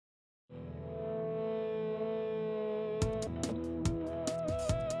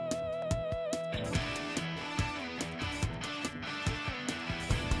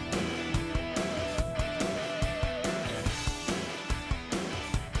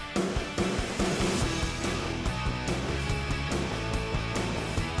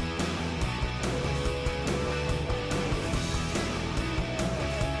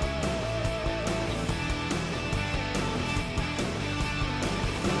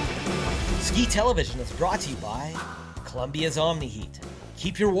Ski Television is brought to you by Columbia's Omni-Heat.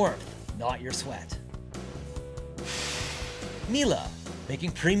 Keep your warmth, not your sweat. Miele,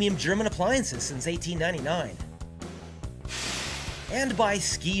 making premium German appliances since 1899. And by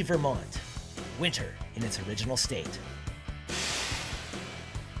Ski Vermont, winter in its original state.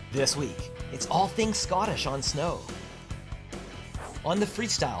 This week, it's all things Scottish on snow. On the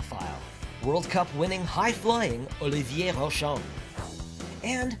freestyle file, World Cup winning high-flying Olivier Rochon.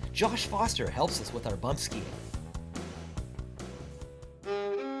 And Josh Foster helps us with our bump skiing.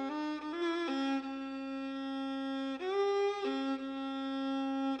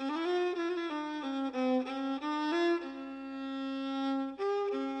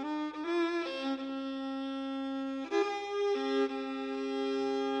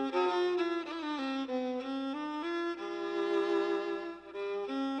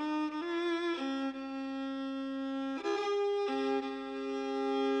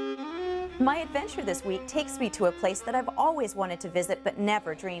 My adventure this week takes me to a place that I've always wanted to visit but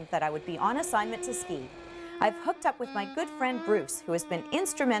never dreamed that I would be on assignment to ski. I've hooked up with my good friend Bruce, who has been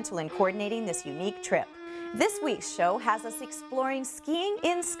instrumental in coordinating this unique trip. This week's show has us exploring skiing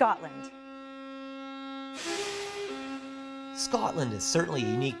in Scotland. Scotland is certainly a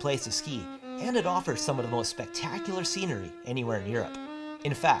unique place to ski, and it offers some of the most spectacular scenery anywhere in Europe.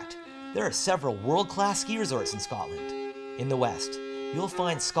 In fact, there are several world-class ski resorts in Scotland. In the west, you'll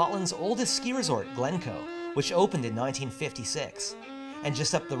find Scotland's oldest ski resort, Glencoe, which opened in 1956. And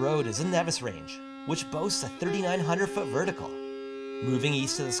just up the road is the Nevis Range, which boasts a 3,900-foot vertical. Moving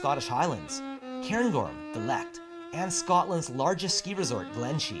east to the Scottish Highlands, Cairngorm, the Lecht, and Scotland's largest ski resort,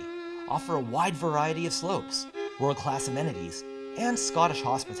 Glenshee, offer a wide variety of slopes, world-class amenities, and Scottish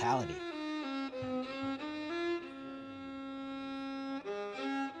hospitality.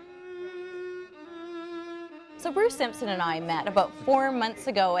 So Bruce Simpson and I met about 4 months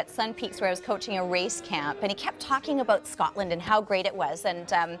ago at Sun Peaks, where I was coaching a race camp, and he kept talking about Scotland and how great it was,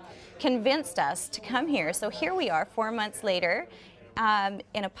 and convinced us to come here. So here we are 4 months later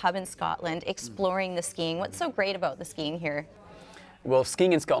in a pub in Scotland exploring the skiing. What's so great about the skiing here? Well,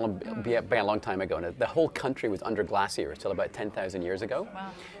 skiing in Scotland began a long time ago, and the whole country was under glacier until about 10,000 years ago.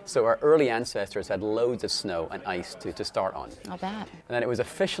 Wow. So our early ancestors had loads of snow and ice to start on. I'll bet. And then it was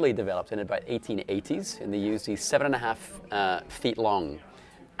officially developed in about 1880s, and they used these 7.5 feet long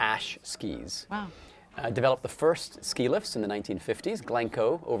ash skis. Wow. Developed the first ski lifts in the 1950s,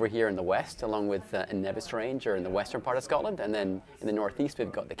 Glencoe over here in the west, along with Nevis Range, or in the western part of Scotland, and then in the northeast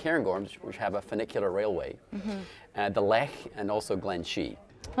we've got the Cairngorms, which have a funicular railway, the Lech, and also Glenshee.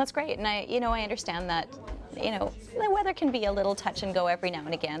 That's great, and I understand that, the weather can be a little touch and go every now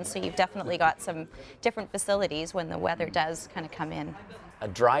and again, so you've definitely got some different facilities when the weather does kind of come in. A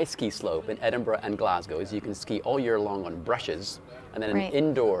dry ski slope in Edinburgh and Glasgow is you can ski all year long on brushes, and then an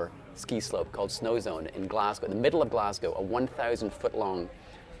indoor ski slope called Snow Zone in Glasgow, in the middle of Glasgow, a 1,000-foot long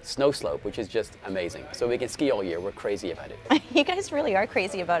snow slope, which is just amazing. So we can ski all year. We're crazy about it. You guys really are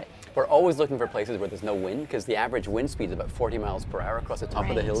crazy about it. We're always looking for places where there's no wind, because the average wind speed is about 40 miles per hour across the top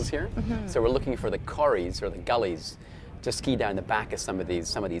of the hills here. So we're looking for the corries or the gullies to ski down the back of some of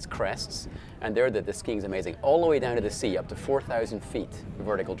these crests, and there the skiing's amazing. All the way down to the sea, up to 4,000 feet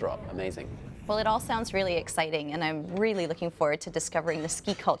vertical drop. Amazing. Well, it all sounds really exciting, and I'm really looking forward to discovering the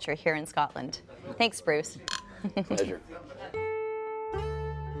ski culture here in Scotland. Thanks, Bruce. Pleasure.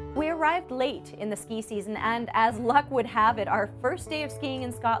 We arrived late in the ski season, and as luck would have it, our first day of skiing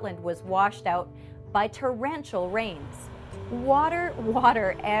in Scotland was washed out by torrential rains.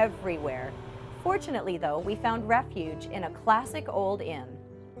 Water everywhere. Fortunately, though, we found refuge in a classic old inn.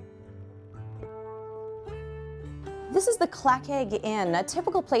 This is the Clackegg Inn, a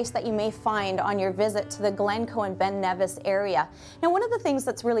typical place that you may find on your visit to the Glencoe and Ben Nevis area. Now, one of the things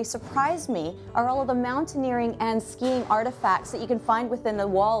that's really surprised me are all of the mountaineering and skiing artifacts that you can find within the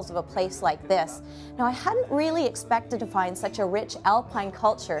walls of a place like this. Now, I hadn't really expected to find such a rich alpine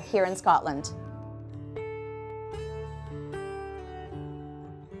culture here in Scotland.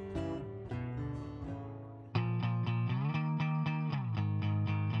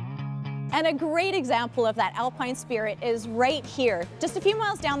 And a great example of that alpine spirit is right here. Just a few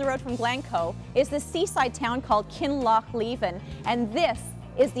miles down the road from Glencoe is the seaside town called Kinlochleven, and this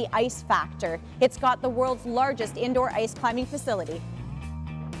is the Ice Factor. It's got the world's largest indoor ice climbing facility.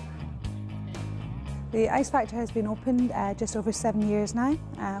 The Ice Factor has been opened just over 7 years now.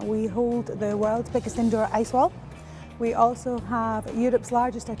 We hold the world's biggest indoor ice wall. We also have Europe's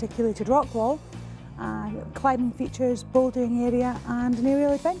largest articulated rock wall, climbing features, bouldering area, and an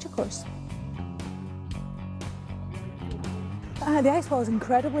aerial adventure course. The ice wall is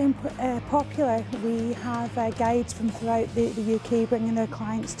incredibly popular. We have guides from throughout the UK bringing their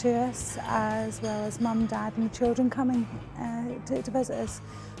clients to us, as well as mum, dad and the children coming to visit us.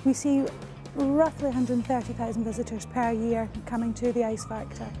 We see roughly 130,000 visitors per year coming to the Ice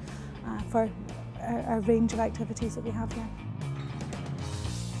Factor for a range of activities that we have here.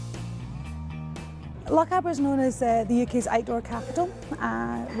 Lochaber is known as the UK's outdoor capital,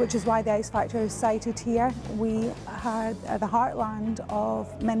 which is why the Ice Factor is sited here. We are the heartland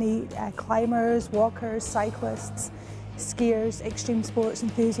of many climbers, walkers, cyclists, skiers, extreme sports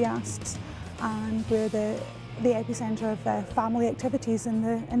enthusiasts, and we're the epicentre of family activities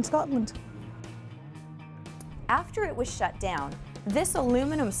in Scotland. After it was shut down, this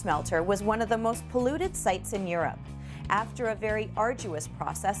aluminum smelter was one of the most polluted sites in Europe. After a very arduous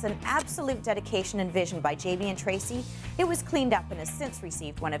process and absolute dedication and vision by Jamie and Tracy, it was cleaned up and has since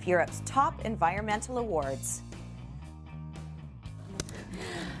received one of Europe's top environmental awards.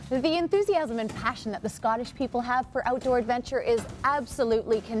 The enthusiasm and passion that the Scottish people have for outdoor adventure is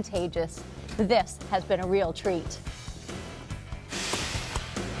absolutely contagious. This has been a real treat.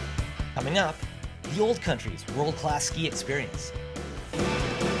 Coming up, the Old Country's world-class ski experience.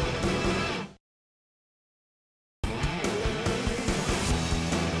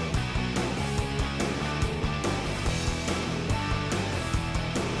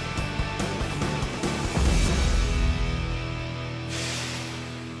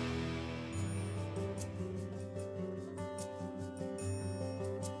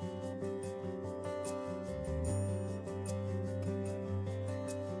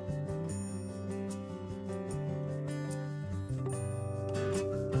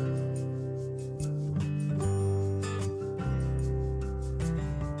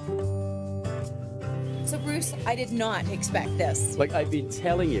 So Bruce, I did not expect this. Like, I've been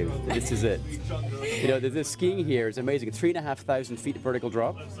telling you that this is it. You know, the skiing here is amazing. 3,500 feet vertical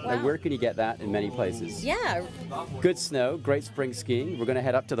drop. Wow. Now, where can you get that in many places? Yeah. Good snow, great spring skiing. We're going to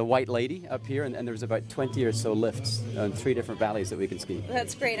head up to the White Lady up here, and there's about 20 or so lifts on 3 different valleys that we can ski.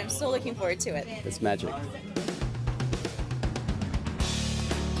 That's great. I'm so looking forward to it. It's magic.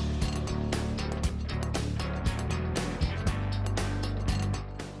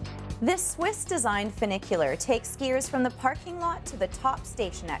 This Swiss-designed funicular takes skiers from the parking lot to the top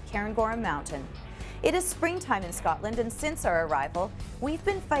station at Cairngorm Mountain. It is springtime in Scotland, and since our arrival, we've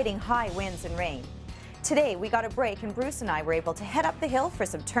been fighting high winds and rain. Today, we got a break, and Bruce and I were able to head up the hill for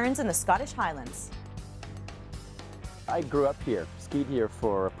some turns in the Scottish Highlands. I grew up here, skied here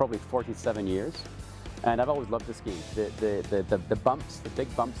for probably 47 years, and I've always loved to ski. The bumps, the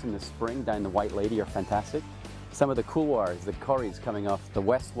big bumps in the spring down the White Lady are fantastic. Some of the couloirs, the corries coming off the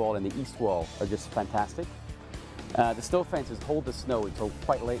west wall and the east wall are just fantastic. The snow fences hold the snow until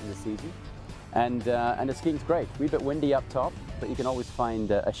quite late in the season, and the skiing's great. A wee bit windy up top, but you can always find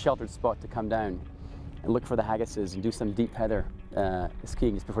a sheltered spot to come down and look for the haggises and do some deep heather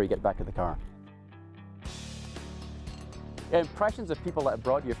skiing just before you get back to the car. Impressions of people that have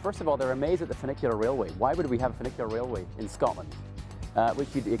brought you. First of all, they're amazed at the funicular railway. Why would we have a funicular railway in Scotland,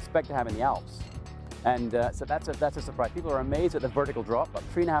 which you'd expect to have in the Alps? And so that's a surprise. People are amazed at the vertical drop, about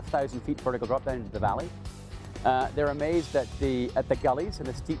 3,500 feet vertical drop down into the valley. They're amazed at the gullies and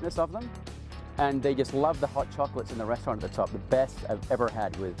the steepness of them. And they just love the hot chocolates in the restaurant at the top, the best I've ever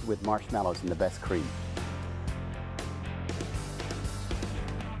had with marshmallows and the best cream.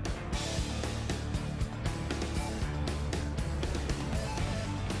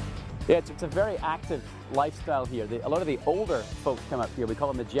 Yeah, it's a very active lifestyle here. A lot of the older folks come up here. We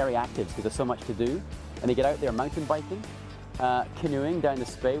call them the geriactives because there's so much to do. And they get out there mountain biking, canoeing down the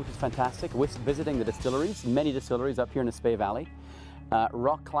Spey, which is fantastic, visiting the distilleries, many distilleries up here in the Spey Valley,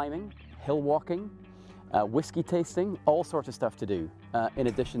 rock climbing, hill walking, whiskey tasting, all sorts of stuff to do in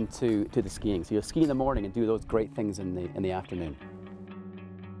addition to the skiing. So you'll ski in the morning and do those great things in the afternoon.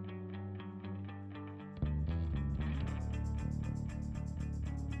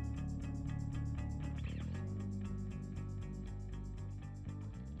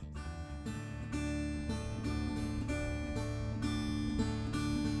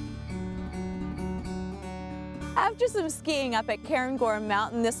 After some skiing up at Cairngorm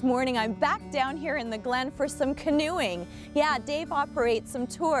Mountain this morning, I'm back down here in the Glen for some canoeing. Yeah, Dave operates some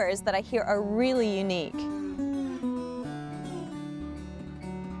tours that I hear are really unique.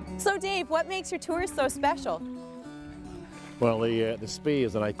 So Dave, what makes your tours so special? Well, the Spey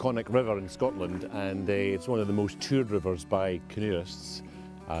is an iconic river in Scotland, and it's one of the most toured rivers by canoeists.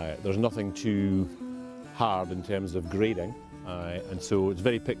 There's nothing too hard in terms of grading, and so it's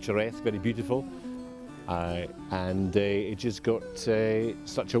very picturesque, very beautiful. And it just got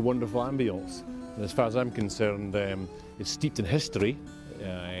such a wonderful ambience. And as far as I'm concerned, it's steeped in history,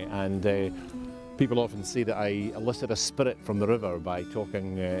 and people often say that I elicit a spirit from the river by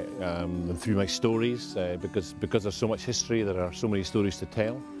talking them through my stories, because there's so much history, there are so many stories to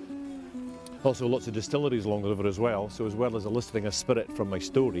tell. Also lots of distilleries along the river as well, so as well as eliciting a spirit from my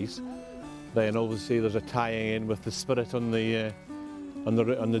stories, then obviously there's a tying in with the spirit on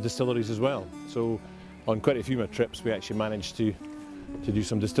the distilleries as well. So on quite a few of my trips we actually managed to do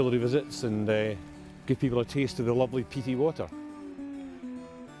some distillery visits and give people a taste of the lovely peaty water.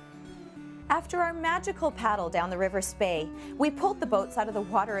 After our magical paddle down the River Spey, we pulled the boats out of the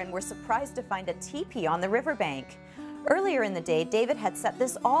water and were surprised to find a teepee on the riverbank. Earlier in the day, David had set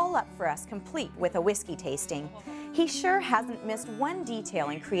this all up for us, complete with a whiskey tasting. He sure hasn't missed one detail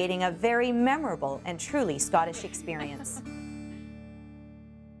in creating a very memorable and truly Scottish experience.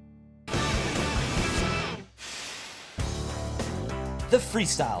 The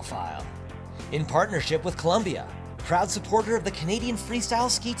Freestyle File. In partnership with Columbia, proud supporter of the Canadian Freestyle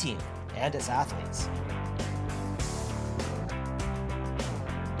Ski Team and its athletes.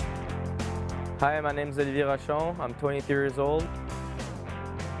 Hi, my name is Edith Rozsa. I'm 23 years old.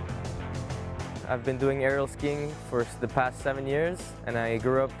 I've been doing aerial skiing for the past 7 years, and I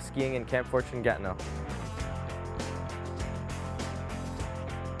grew up skiing in Camp Fortune, Gatineau.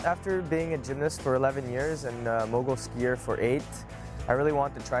 After being a gymnast for 11 years and a mogul skier for 8, I really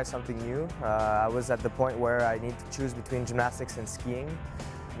wanted to try something new. I was at the point where I need to choose between gymnastics and skiing.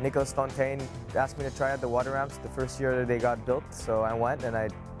 Nicolas Fontaine asked me to try out the water ramps the first year that they got built, so I went and I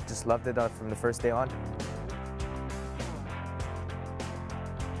just loved it from the first day on.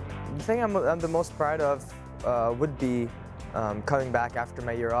 The thing I'm the most proud of would be coming back after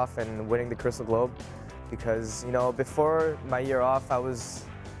my year off and winning the Crystal Globe, because before my year off I was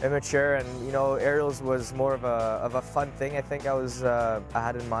immature and aerials was more of a fun thing. I think I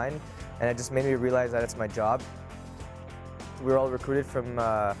had in mind, and it just made me realize that it's my job. We were all recruited from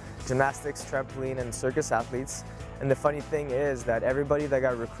gymnastics, trampoline, and circus athletes. And the funny thing is that everybody that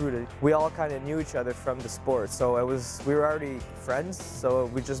got recruited, we all kind of knew each other from the sport. So we were already friends, so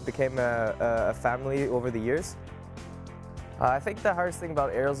we just became a family over the years. I think the hardest thing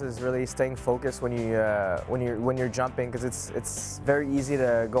about aerials is really staying focused when you're jumping, because it's very easy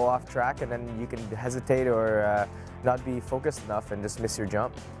to go off track and then you can hesitate or not be focused enough and just miss your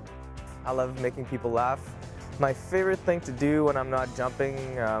jump. I love making people laugh. My favorite thing to do when I'm not jumping,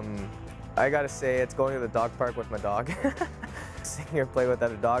 I gotta say, it's going to the dog park with my dog. Seeing her play with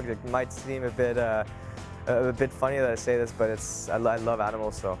other dogs, it might seem a bit funny that I say this, but I love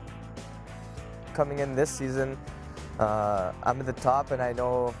animals. So coming in this season, I'm at the top, and I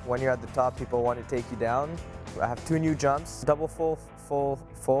know when you're at the top, people want to take you down. I have 2 new jumps, double full, full,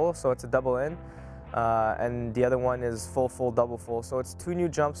 full, so it's a double in. And the other one is full, full, double full. So it's 2 new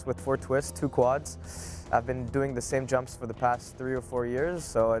jumps with 4 twists, 2 quads. I've been doing the same jumps for the past 3 or 4 years,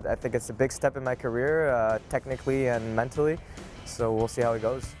 so I think it's a big step in my career, technically and mentally. So we'll see how it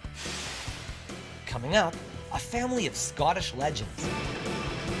goes. Coming up, a family of Scottish legends.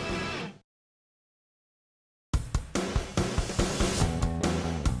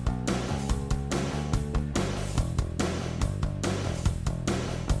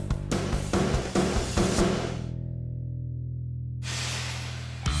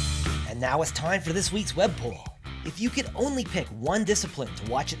 Now it's time for this week's web poll. If you could only pick one discipline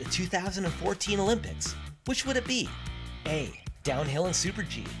to watch at the 2014 Olympics, which would it be? A. Downhill and Super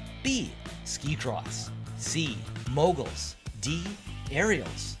G. B. Ski cross. C. Moguls. D.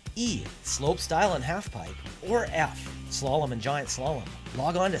 Aerials. E. Slopestyle and halfpipe. Or F. Slalom and giant slalom.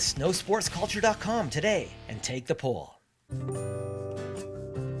 Log on to snowsportsculture.com today and take the poll.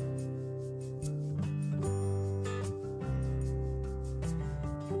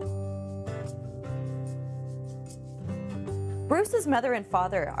 Bruce's mother and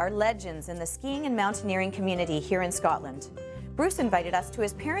father are legends in the skiing and mountaineering community here in Scotland. Bruce invited us to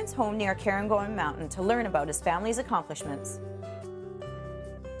his parents' home near Cairngorm Mountain to learn about his family's accomplishments.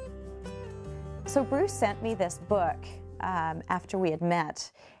 So Bruce sent me this book after we had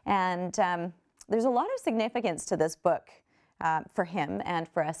met, and there's a lot of significance to this book for him and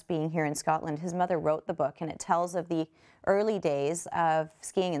for us being here in Scotland. His mother wrote the book, and it tells of the early days of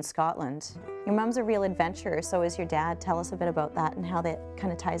skiing in Scotland. Your mom's a real adventurer, so is your dad. Tell us a bit about that and how that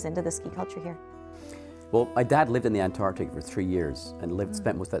kind of ties into the ski culture here. Well, my dad lived in the Antarctic for 3 years and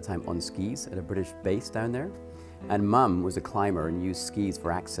spent most of that time on skis at a British base down there. And Mum was a climber and used skis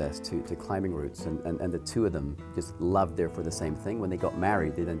for access to climbing routes, and the two of them just loved there for the same thing. When they got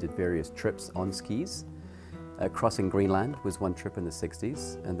married, they then did various trips on skis. Crossing Greenland was one trip in the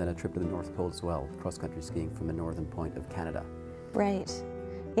 60s, and then a trip to the North Pole as well, cross-country skiing from the northern point of Canada. Right.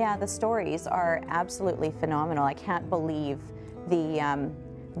 Yeah, the stories are absolutely phenomenal. I can't believe the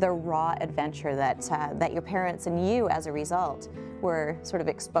raw adventure that that your parents and you, as a result, were sort of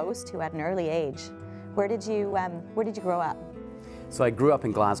exposed to at an early age. Where did you grow up? So I grew up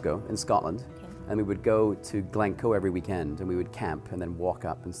in Glasgow, in Scotland, and we would go to Glencoe every weekend, and we would camp and then walk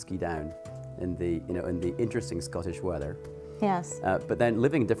up and ski down in the in the interesting Scottish weather. Yes. But then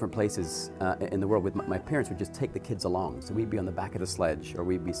living in different places in the world, with my parents would just take the kids along. So we'd be on the back of the sledge, or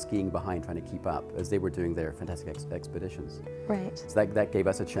we'd be skiing behind trying to keep up as they were doing their fantastic expeditions. Right. So that gave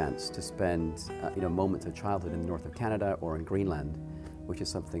us a chance to spend moments of childhood in the north of Canada or in Greenland, which is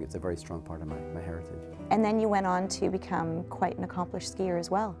something that's a very strong part of my heritage. And then you went on to become quite an accomplished skier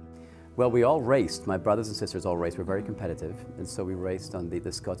as well. Well, we all raced. My brothers and sisters all raced. We're very competitive, and so we raced on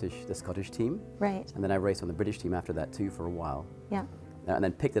the Scottish team. Right. And then I raced on the British team after that too for a while. Yeah. And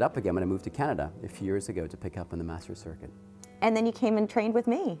then picked it up again when I moved to Canada a few years ago to pick up on the Masters circuit. And then you came and trained with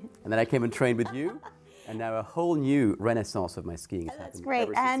me. And then I came and trained with you, and now a whole new renaissance of my skiing has happened. That's great.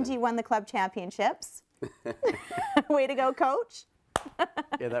 And you won the club championships. Way to go, coach.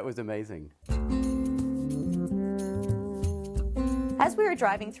 Yeah, that was amazing. As we were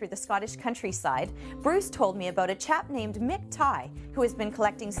driving through the Scottish countryside, Bruce told me about a chap named Mick Tighe, who has been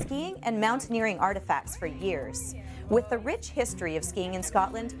collecting skiing and mountaineering artifacts for years. With the rich history of skiing in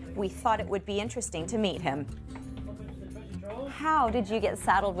Scotland, we thought it would be interesting to meet him. How did you get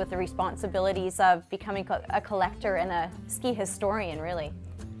saddled with the responsibilities of becoming a collector and a ski historian, really?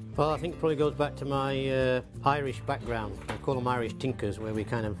 Well, I think it probably goes back to my Irish background. I call them Irish tinkers, where we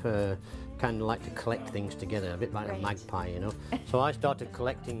kind of like to collect things together, a bit like a magpie, you know. So I started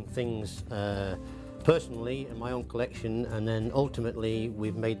collecting things personally in my own collection, and then ultimately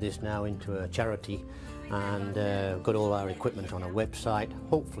we've made this now into a charity, and got all our equipment on a website,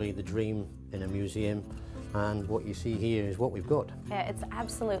 hopefully the dream in a museum, and what you see here is what we've got. Yeah, it's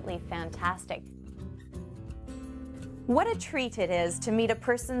absolutely fantastic. What a treat it is to meet a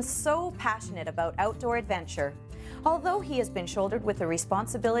person so passionate about outdoor adventure. Although he has been shouldered with the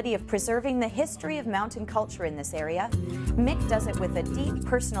responsibility of preserving the history of mountain culture in this area, Mick does it with a deep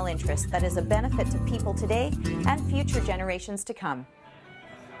personal interest that is a benefit to people today and future generations to come.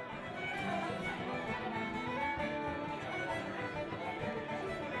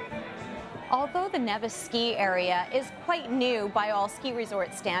 Although the Nevis ski area is quite new by all ski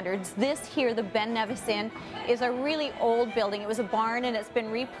resort standards, this here, the Ben Nevis Inn, is a really old building. It was a barn and it's been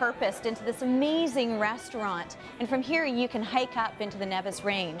repurposed into this amazing restaurant. And from here you can hike up into the Nevis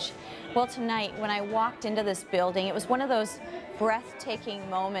Range. Well, tonight when I walked into this building, it was one of those breathtaking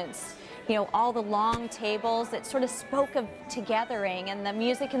moments. You know, all the long tables that sort of spoke of togethering, and the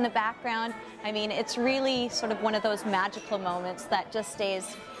music in the background. I mean, it's really sort of one of those magical moments that just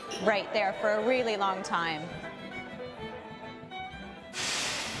stays right there for a really long time.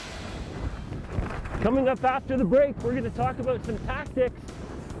 Coming up after the break, we're going to talk about some tactics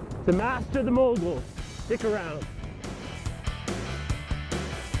to master the moguls. Stick around.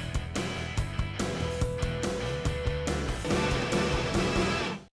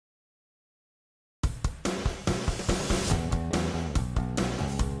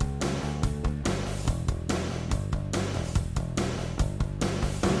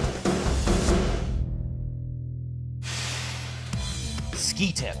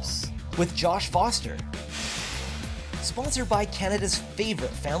 Ski Tips with Josh Foster. Sponsored by Canada's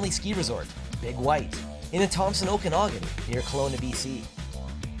favorite family ski resort, Big White, in the Thompson Okanagan near Kelowna, BC.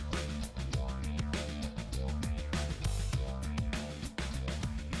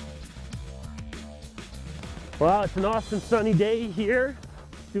 Well, it's an awesome sunny day here,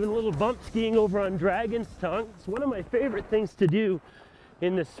 doing a little bump skiing over on Dragon's Tongue. It's one of my favorite things to do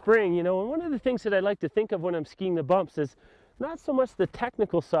in the spring, you know, and one of the things that I like to think of when I'm skiing the bumps is not so much the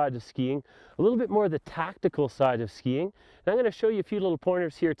technical side of skiing, a little bit more the tactical side of skiing. And I'm going to show you a few little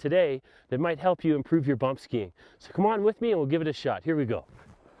pointers here today that might help you improve your bump skiing. So come on with me and we'll give it a shot. Here we go.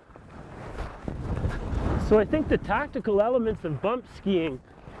 So I think the tactical elements of bump skiing,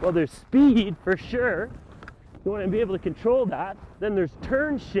 well, there's speed for sure. You want to be able to control that. Then there's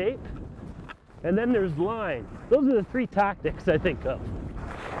turn shape, and then there's line. Those are the three tactics I think of.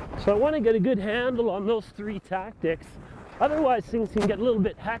 So I want to get a good handle on those three tactics. Otherwise, things can get a little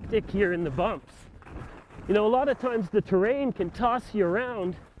bit hectic here in the bumps. You know, a lot of times the terrain can toss you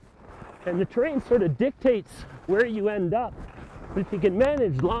around, and the terrain sort of dictates where you end up. But if you can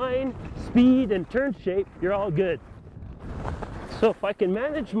manage line, speed, and turn shape, you're all good. So if I can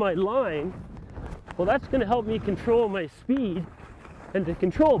manage my line, well, that's going to help me control my speed. And to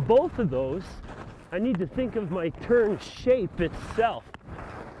control both of those, I need to think of my turn shape itself.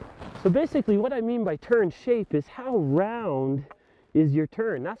 So basically what I mean by turn shape is how round is your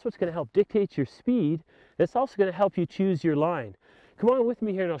turn. That's what's going to help dictate your speed. It's also going to help you choose your line. Come on with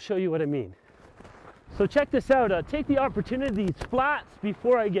me here and I'll show you what I mean. So check this out. Take the opportunity, these flats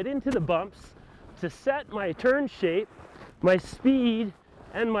before I get into the bumps, to set my turn shape, my speed,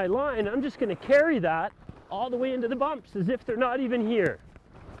 and my line. I'm just going to carry that all the way into the bumps as if they're not even here.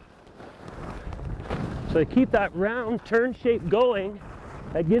 So I keep that round turn shape going.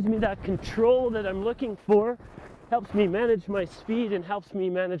 That gives me that control that I'm looking for, helps me manage my speed and helps me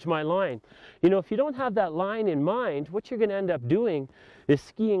manage my line. You know, if you don't have that line in mind, what you're going to end up doing is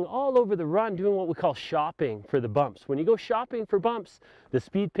skiing all over the run, doing what we call shopping for the bumps. When you go shopping for bumps, the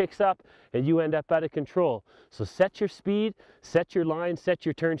speed picks up and you end up out of control. So set your speed, set your line, set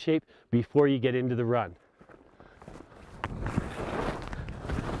your turn shape before you get into the run.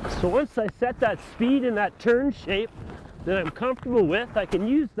 So once I set that speed and that turn shape that I'm comfortable with, I can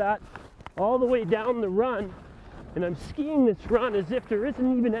use that all the way down the run, and I'm skiing this run as if there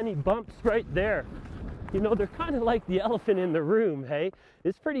isn't even any bumps right there. You know, they're kind of like the elephant in the room, hey?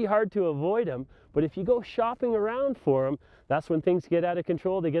 It's pretty hard to avoid them, but if you go shopping around for them, that's when things get out of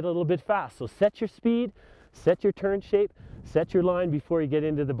control. They get a little bit fast. So set your speed, set your turn shape, set your line before you get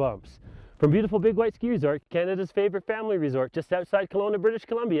into the bumps. From beautiful Big White Ski Resort, Canada's favorite family resort just outside Kelowna, British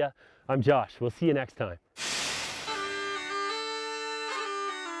Columbia, I'm Josh. We'll see you next time.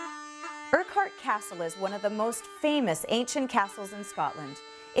 Urquhart Castle is one of the most famous ancient castles in Scotland.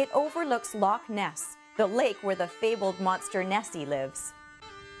 It overlooks Loch Ness, the lake where the fabled monster Nessie lives.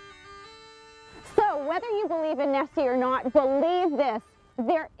 So whether you believe in Nessie or not, believe this.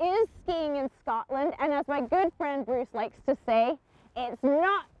 There is skiing in Scotland, and as my good friend Bruce likes to say, it's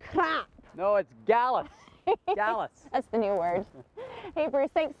not crap. No, it's gallus. Gallus. That's the new word. Hey Bruce,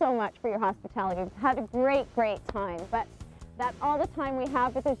 thanks so much for your hospitality. We've had a great, great time, but that's all the time we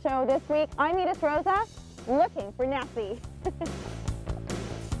have for the show this week. I'm Edith Rozsa, looking for Nessie.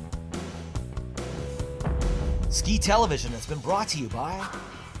 Ski Television has been brought to you by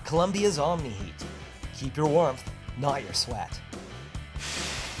Columbia's Omni-Heat. Keep your warmth, not your sweat.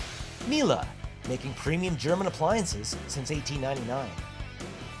 Miele, making premium German appliances since 1899.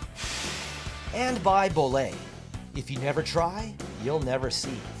 And by Bollé. If you never try, you'll never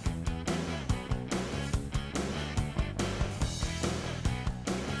see.